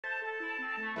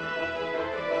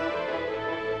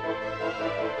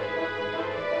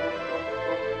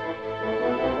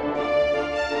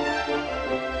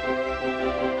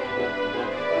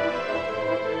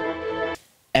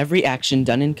Every action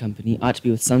done in company ought to be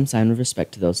with some sign of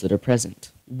respect to those that are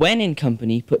present. When in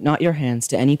company, put not your hands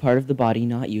to any part of the body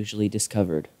not usually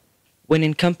discovered. When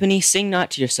in company, sing not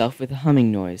to yourself with a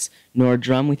humming noise, nor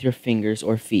drum with your fingers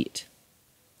or feet.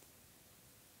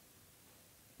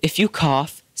 If you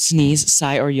cough, sneeze,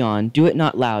 sigh, or yawn, do it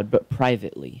not loud, but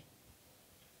privately.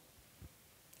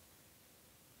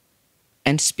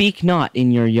 And speak not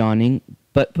in your yawning,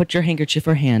 but put your handkerchief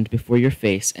or hand before your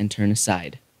face and turn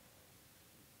aside.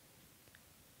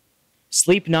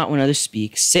 Sleep not when others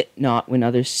speak, sit not when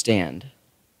others stand.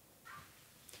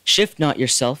 Shift not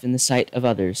yourself in the sight of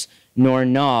others, nor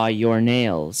gnaw your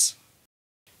nails.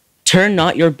 Turn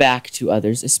not your back to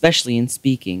others, especially in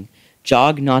speaking.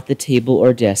 Jog not the table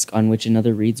or desk on which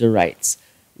another reads or writes.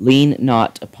 Lean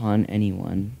not upon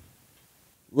anyone.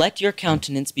 Let your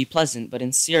countenance be pleasant, but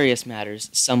in serious matters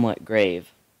somewhat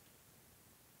grave.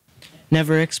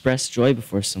 Never express joy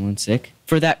before someone sick,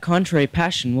 for that contrary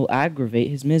passion will aggravate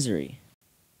his misery.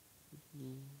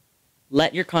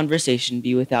 Let your conversation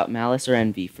be without malice or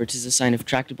envy, for 'tis a sign of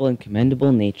tractable and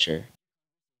commendable nature.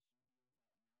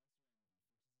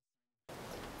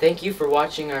 Thank you for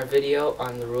watching our video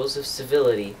on the rules of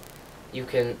civility. You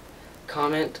can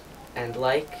comment and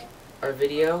like our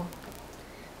video.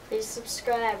 Please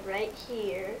subscribe right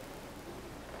here.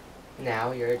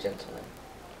 Now you're a gentleman.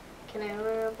 Can I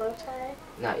wear a bow tie?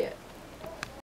 Not yet.